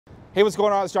Hey, what's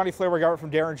going on? It's Johnny Flairboy Garbutt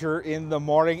from Derringer in the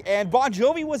morning. And Bon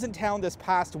Jovi was in town this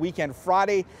past weekend,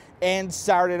 Friday and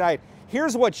Saturday night.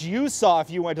 Here's what you saw if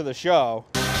you went to the show.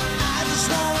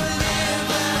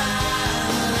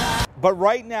 But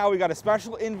right now, we got a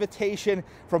special invitation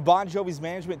from Bon Jovi's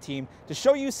management team to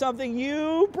show you something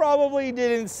you probably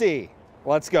didn't see.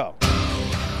 Let's go.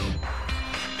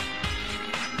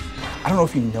 I don't know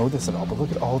if you know this at all, but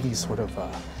look at all these sort of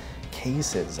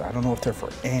cases. I don't know if they're for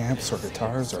amps or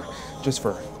guitars or just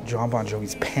for John Bon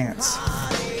Jovi's pants.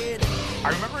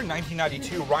 I remember in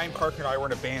 1992, Ryan Parker and I were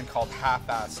in a band called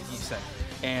Half-Ass Decent.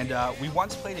 And we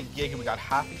once played a gig and we got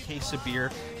half a case of beer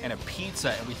and a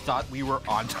pizza and we thought we were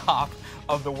on top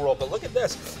of the world. But look at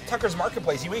this, Tucker's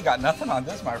Marketplace, you ain't got nothing on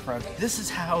this, my friend. This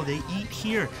is how they eat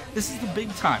here. This is the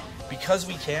big time. Because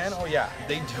we can? Oh yeah,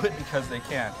 they do it because they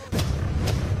can.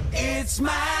 It's my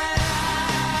life,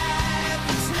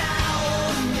 it's now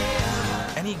or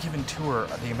never. Any given tour,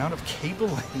 the amount of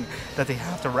cabling that they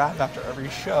have to wrap after every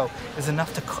show is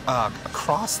enough to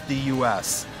across the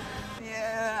US.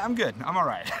 I'm good. I'm all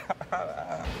right.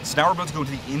 So now we're about to go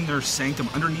to the inner sanctum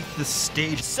underneath the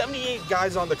stage. 78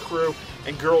 guys on the crew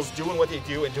and girls doing what they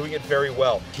do and doing it very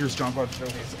well. Here's John Bon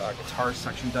Jovi's guitar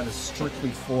section done is strictly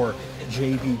for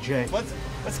JBJ.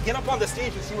 Let's get up on the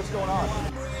stage and see what's going on.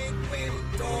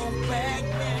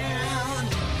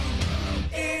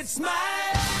 It's my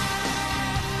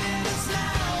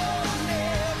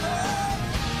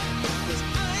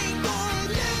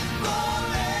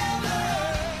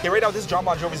okay, right now, this is John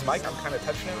Bon Jovi's mic. I'm kind of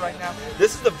touching it right now.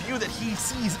 This is the view that he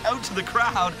sees out to the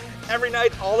crowd every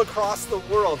night all across the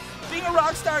world. Being a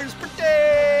rock star is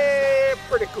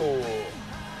pretty cool.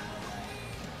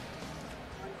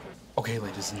 Okay,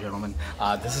 ladies and gentlemen,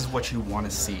 this is what you want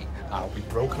to see. We've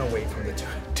broken away from the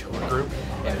tour group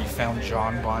and we found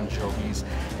John Bon Jovi's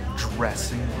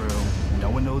dressing room.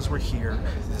 No one knows we're here.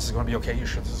 This is going to be okay. You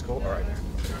sure this is cool? All right,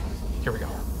 here we go.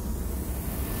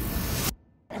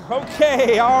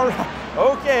 Okay, all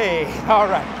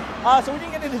right. So we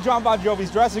didn't get into John Bon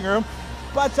Jovi's dressing room,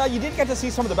 but you did get to see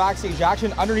some of the backstage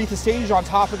action underneath the stage, on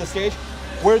top of the stage,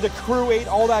 where the crew ate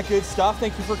all that good stuff.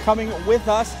 Thank you for coming with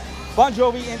us. Bon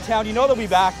Jovi in town, you know they'll be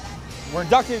back. We're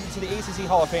inducted into the ACC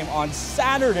Hall of Fame on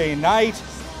Saturday night.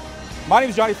 My name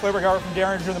is Johnny Flairboy Garbutt from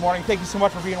Derringer in the morning. Thank you so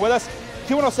much for being with us.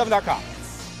 Q107.com.